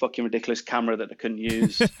big fucking ridiculous camera that they couldn't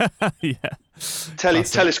use. Yeah.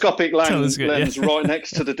 Telescopic lens right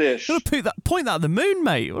next to the dish. You gotta point that at the moon,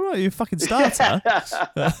 mate. All right, you fucking starter.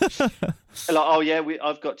 Like, oh yeah,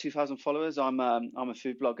 I've got 2,000 followers. I'm a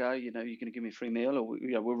food blogger. You know, you're gonna give me a free meal, or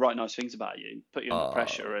we'll write nice things about you, put you under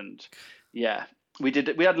pressure, and yeah. We had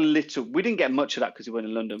a little. We didn't get much of that because we weren't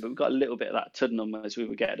in London, but we got a little bit of that Tuddenham as we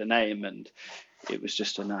were getting a name, and it was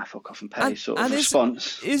just a fuck off and pay sort of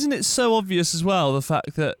response. Isn't it so obvious as well, the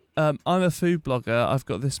fact that I'm a food blogger, I've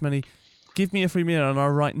got this many, give me a free meal and I'll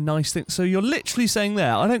write nice things. So you're literally saying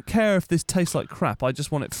there, I don't care if this tastes like crap, I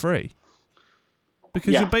just want it free.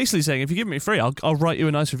 Because you're basically saying, if you give me free, I'll write you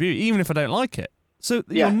a nice review, even if I don't like it. So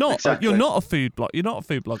you're not a food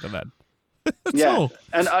blogger then. That's all.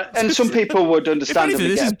 And some people would understand. If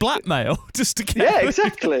anything, this is blackmail, just to get. Yeah,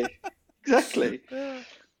 exactly.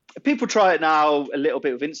 People try it now a little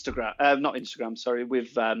bit with Instagram, not Instagram, sorry,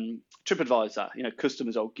 with TripAdvisor. You know,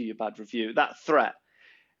 customers will give you a bad review. That threat,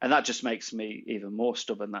 and that just makes me even more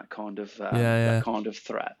stubborn. That kind of that kind of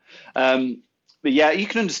threat. But yeah, you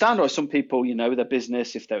can understand why some people, you know, with their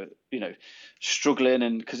business, if they're, you know, struggling,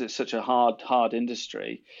 and because it's such a hard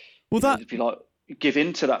industry, well, that'd be like. Give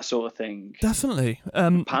in to that sort of thing. Definitely.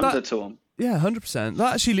 Pander to them. Yeah, 100%.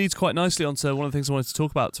 That actually leads quite nicely onto one of the things I wanted to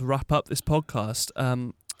talk about to wrap up this podcast.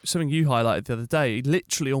 Something you highlighted the other day,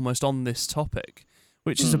 literally almost on this topic,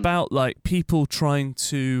 which is about like people trying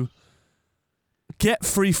to get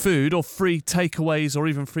free food or free takeaways or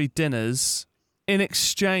even free dinners in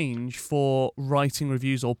exchange for writing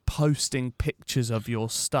reviews or posting pictures of your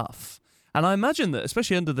stuff. And I imagine that,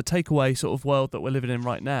 especially under the takeaway sort of world that we're living in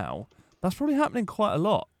right now, that's probably happening quite a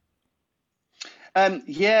lot.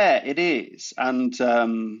 Yeah, it is. And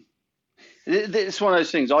it's one of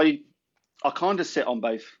those things. I kind of sit on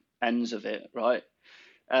both ends of it, right?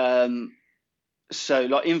 So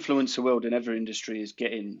like influencer world in every industry is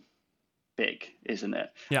getting big, isn't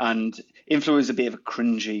it? Yeah. And influencer is a bit of a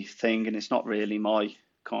cringy thing, and it's not really my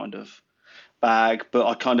kind of bag, but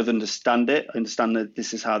I kind of understand it. I understand that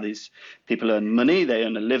this is how these people earn money. They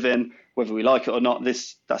earn a living, whether we like it or not.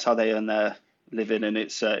 That's how they earn their living, and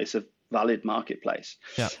it's a valid marketplace.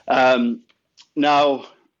 Yeah. Now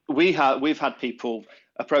we've had people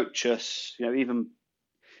approach us, you know, even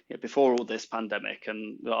before all this pandemic,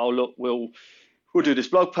 and look, we'll do this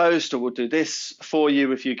blog post, or we'll do this for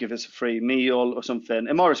you if you give us a free meal or something.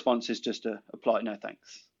 And my response is just to apply no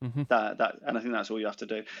thanks. Mm-hmm. And I think that's all you have to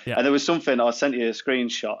do. Yeah. And there was something, I sent you a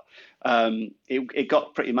screenshot. It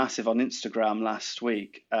got pretty massive on Instagram last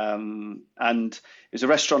week. And it was a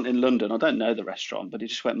restaurant in London. I don't know the restaurant, but it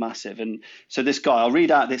just went massive. And so this guy, I'll read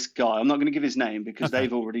out this guy. I'm not going to give his name because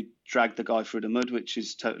they've already dragged the guy through the mud, which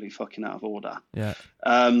is totally fucking out of order. Yeah.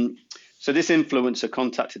 So this influencer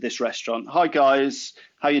contacted this restaurant. Hi guys,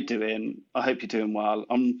 how you doing? I hope you're doing well.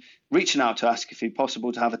 I'm reaching out to ask if it's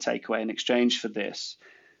possible to have a takeaway in exchange for this.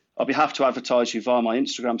 I'll be happy to advertise you via my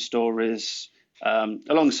Instagram stories,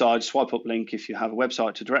 alongside swipe up link if you have a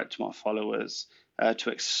website to direct to my followers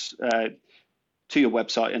to your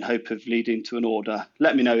website in hope of leading to an order.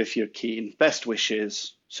 Let me know if you're keen. Best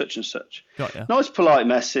wishes, such and such. Got you. Nice polite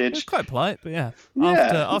message. It's quite polite, but yeah.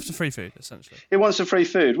 After free food, essentially. It wants some free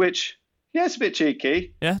food, which, yeah, it's a bit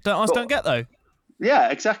cheeky. Yeah, don't ask, don't get though. Yeah,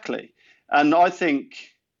 exactly. And I think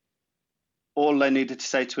all they needed to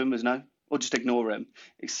say to him was no, or just ignore him.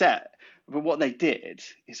 But what they did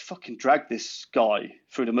is fucking drag this guy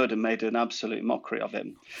through the mud and made an absolute mockery of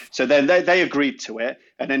him. So then they agreed to it,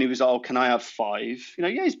 and then he was like, "Oh, can I have 5?" You know,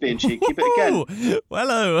 yeah, he's being cheeky, but again,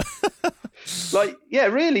 hello, like, yeah,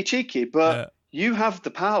 really cheeky. But you have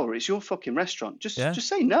the power; it's your fucking restaurant. Just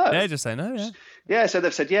say no. Yeah, just say no. Yeah. Yeah. So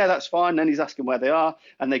they've said, yeah, that's fine. Then he's asking where they are,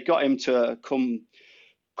 and they got him to come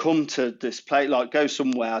to this place, like go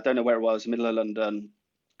somewhere. I don't know where it was, middle of London.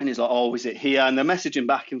 And he's like, "Oh, is it here?" And they're messaging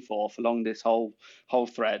back and forth along this whole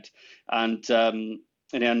thread. And in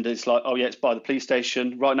the end, it's like, "Oh yeah, it's by the police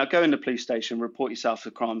station. Right, now go in the police station, report yourself for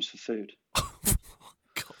crimes for food."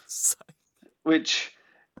 God's sake. Which,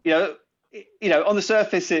 you know, on the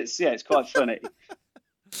surface, it's quite funny.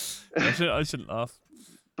 I shouldn't laugh.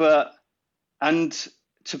 But, and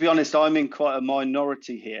to be honest, I'm in quite a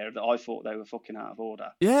minority here that I thought they were fucking out of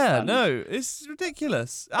order. Yeah, no, it's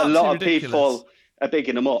ridiculous. Absolutely a lot of people are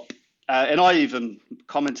bigging them up. And I even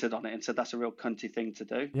commented on it and said that's a real cunty thing to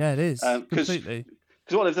do. Yeah, it is. Completely.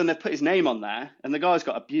 because what they've done, they've put his name on there, and the guy's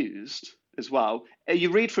got abused as well.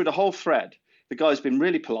 You read through the whole thread. The guy's been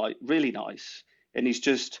really polite, really nice, and he's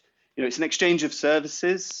just, it's an exchange of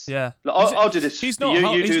services. Yeah. Like, I'll do this for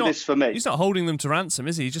you, you do this for me. He's not holding them to ransom,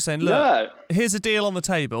 is he? He's just saying, look, here's a deal on the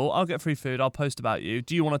table. I'll get free food. I'll post about you.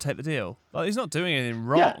 Do you want to take the deal? Like, he's not doing anything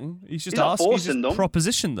wrong. He's just asking, he's just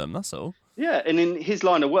propositioned them, that's all. Yeah, and in his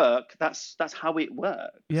line of work, that's how it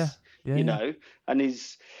works. Yeah. You know, and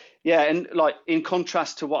and like in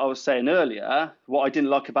contrast to what I was saying earlier, what I didn't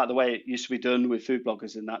like about the way it used to be done with food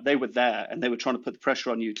bloggers in that they were there and they were trying to put the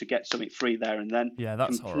pressure on you to get something free there and then. Yeah,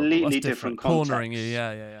 that's completely horrible. That's different context. context. Cornering you,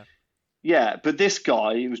 yeah. Yeah, but this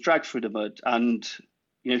guy, he was dragged through the mud, and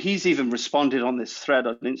he's even responded on this thread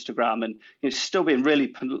on Instagram, and he's still being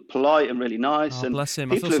really polite and really nice. Oh, and bless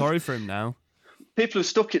him. I feel sorry for him now. People have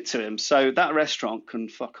stuck it to him, so that restaurant can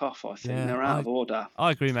fuck off. I think they're out of order.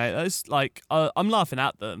 I agree, mate. It's like I'm laughing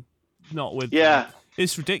at them, not with. Yeah. Them.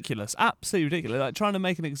 It's ridiculous, absolutely ridiculous. Like trying to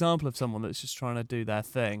make an example of someone that's just trying to do their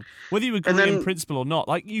thing, whether you agree in principle or not.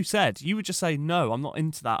 Like you said, you would just say, "No, I'm not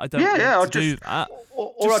into that. I don't want to do that,"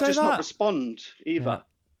 or I'd just not respond either.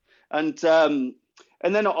 Yeah.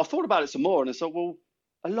 And then I thought about it some more, and I thought, well,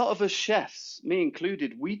 a lot of us chefs, me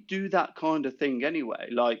included, we do that kind of thing anyway.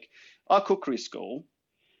 Like our cookery school,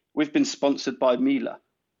 we've been sponsored by Miele,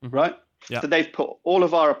 right? Yeah. So they've put all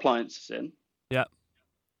of our appliances in. Yeah.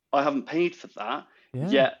 I haven't paid for that. Yeah.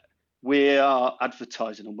 Yet we are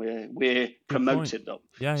advertising them, we're promoting them.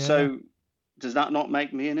 Yeah, so does that not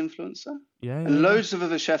make me an influencer? Yeah. And loads of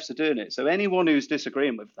other chefs are doing it. So anyone who's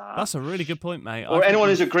disagreeing with that, that's a really good point, mate. Or anyone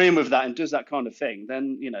who's agreeing with that and does that kind of thing,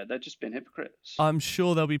 then they're just being hypocrites. I'm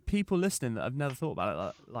sure there'll be people listening that have never thought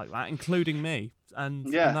about it like that, including me. And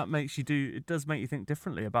that makes you it does make you think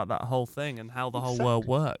differently about that whole thing and how the whole world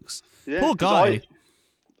works. Yeah, poor guy.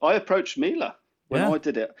 I approached Miele when I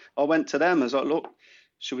did it. I went to them and was like, look,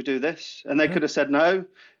 should we do this? And they could have said no.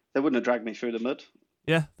 They wouldn't have dragged me through the mud.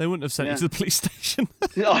 Yeah, they wouldn't have sent you to the police station.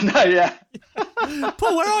 Oh, no, yeah.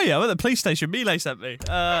 Paul, where are you? I'm at the police station. Miele sent me.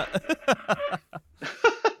 Oh,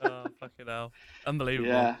 fucking hell. Unbelievable.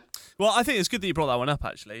 Yeah. Well, I think it's good that you brought that one up,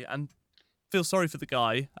 actually, and feel sorry for the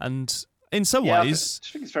guy. And in some ways...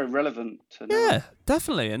 I think it's very relevant to know. Yeah,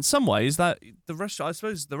 definitely. In some ways, that the restaurant, I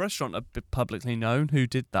suppose the restaurant are publicly known who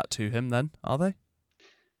did that to him then, are they?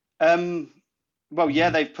 Well, yeah,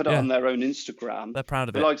 they've put it on their own Instagram. They're proud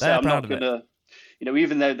of it. Like I say, I'm not going to,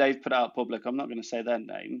 even though they've put it out public, I'm not going to say their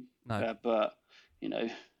name. No. But,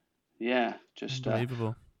 just...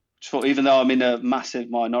 Unbelievable. Just thought, even though I'm in a massive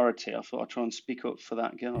minority, I thought I'd try and speak up for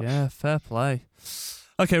that guy. Yeah, fair play.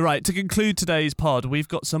 Okay, right. To conclude today's pod, we've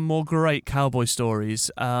got some more great cowboy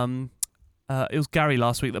stories. It was Gary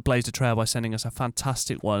last week that blazed a trail by sending us a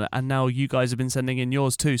fantastic one, and now you guys have been sending in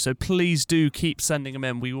yours too, so please do keep sending them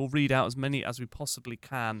in. We will read out as many as we possibly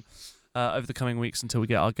can over the coming weeks until we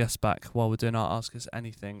get our guests back while we're doing our Ask Us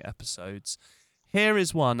Anything episodes. Here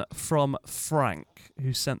is one from Frank,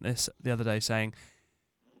 who sent this the other day saying,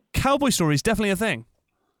 cowboy story is definitely a thing.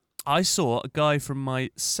 I saw a guy from my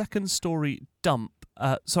second story dump.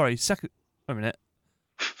 Wait a minute.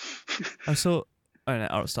 I'll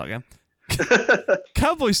start again.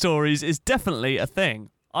 Cowboy stories is definitely a thing.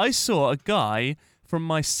 I saw a guy from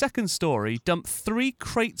my second story dump 3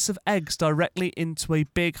 crates of eggs directly into a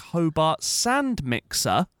big Hobart sand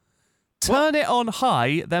mixer, turn it on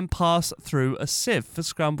high, then pass through a sieve for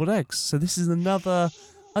scrambled eggs. So this is another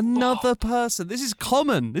person. This is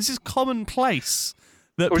common. This is commonplace.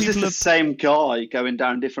 Or is this the same guy going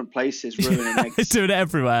down different places, ruining eggs? He's doing it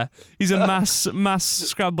everywhere. He's a mass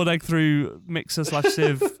scrambled egg through mixer /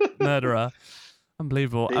 sieve murderer.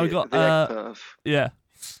 Unbelievable. And we got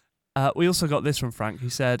we also got this from Frank. He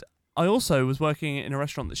said, I also was working in a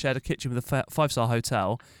restaurant that shared a kitchen with a 5-star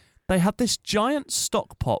hotel. They had this giant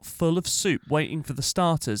stock pot full of soup waiting for the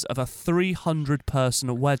starters of a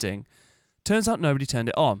 300-person wedding. Turns out nobody turned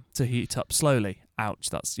it on to heat up slowly. Ouch,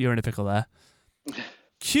 you're in a pickle there.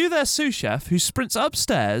 Cue their sous chef, who sprints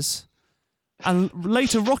upstairs and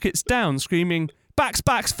later rockets down screaming, backs,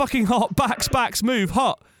 fucking hot, backs, move,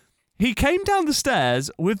 hot. He came down the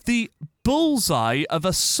stairs with the bullseye of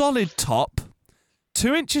a solid top,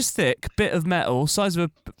 2 inches thick bit of metal, size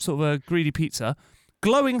of a sort of a greedy pizza,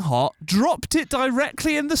 glowing hot, dropped it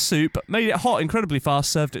directly in the soup, made it hot incredibly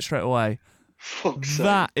fast, served it straight away.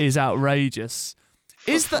 That is outrageous.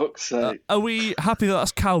 Are we happy that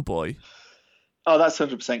that's cowboy? Oh, that's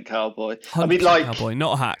 100% cowboy. 100% I mean, like cowboy,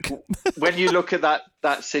 not a hack. When you look at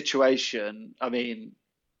that situation, I mean,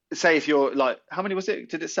 say if you're like, how many was it?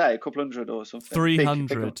 Did it say a couple hundred or something?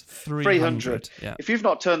 300. 300. Yeah. If you've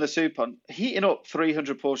not turned the soup on, heating up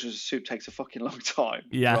 300 portions of soup takes a fucking long time.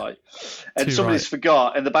 Yeah. Right. And somebody's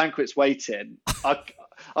forgot, and the banquet's waiting.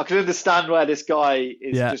 I can understand where this guy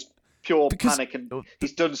is just pure panic, and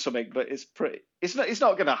he's done something, but it's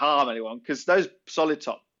not going to harm anyone, because those solid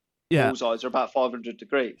top bullseyes are about 500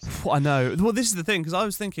 degrees. I know. Well, this is the thing, because I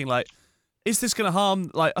was thinking, like, is this going to harm?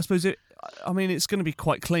 Like, I suppose it's going to be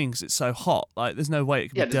quite clean because it's so hot. Like, there's no way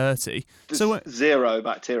it can be dirty. There's zero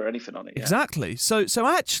bacteria or anything on it. Yeah. Exactly. So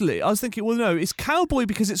actually, I was thinking, well, no, it's cowboy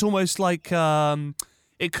because it's almost like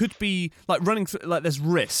it could be like running through, like there's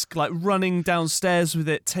risk, like running downstairs with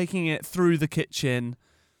it, taking it through the kitchen.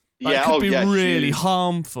 Like, it could be really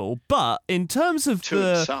harmful. But in terms of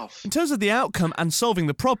the outcome and solving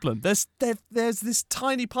the problem, there's this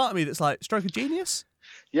tiny part of me that's like, stroke of genius.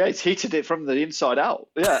 Yeah, it's heated it from the inside out.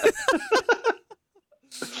 Yeah.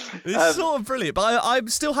 It's sort of brilliant, but I'm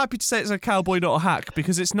still happy to say it's a cowboy, not a hack,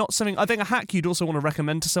 because it's not something. I think a hack you'd also want to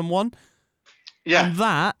recommend to someone. Yeah. And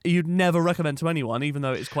that you'd never recommend to anyone, even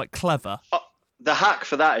though it's quite clever. The hack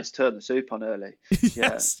for that is turn the soup on early.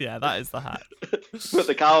 Yes, yeah, that is the hack. But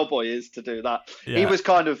the cowboy is to do that. Yeah. He was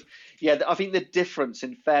kind of, I think the difference,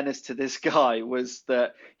 in fairness to this guy, was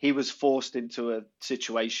that he was forced into a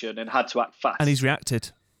situation and had to act fast. And he's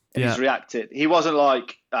reacted. He wasn't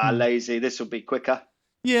like, lazy, this will be quicker.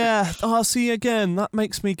 Yeah. See, again, that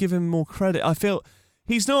makes me give him more credit. I feel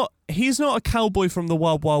he's not a cowboy from the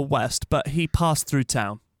Wild Wild West, but he passed through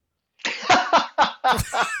town.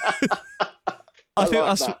 I think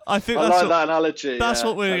that's that analogy. That's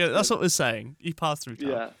what we're saying. He passed through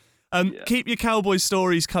town. Keep your cowboy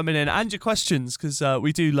stories coming in, and your questions, because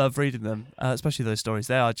we do love reading them, especially those stories.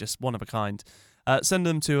 They are just one of a kind. Send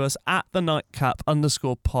them to us at the Nightcap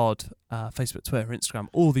 _pod, Facebook, Twitter, Instagram,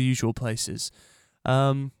 all the usual places.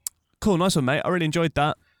 Cool, nice one, mate. I really enjoyed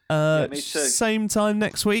that. Me too. Same time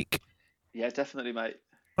next week. Yeah, definitely, mate.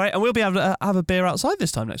 Right, and we'll be able to have a beer outside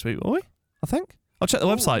this time next week, will we? I think. I'll check the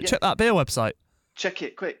website. Yeah. Check that beer website. Check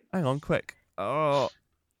it, quick. Hang on, quick. Oh,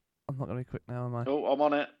 I'm not going to be quick now, am I? Oh, I'm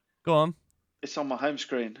on it. Go on. It's on my home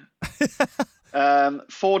screen.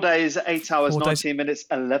 4 days, 8 hours, 19 minutes,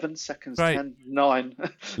 11 seconds, Great. 10, 9.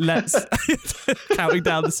 Let's counting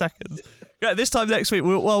down the seconds. Yeah, this time next week,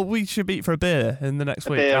 we should meet for a beer in the next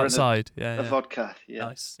week outside. A vodka. Yeah.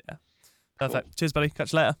 Nice. Yeah. Perfect. Cool. Cheers, buddy.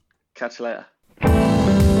 Catch you later. Catch you later.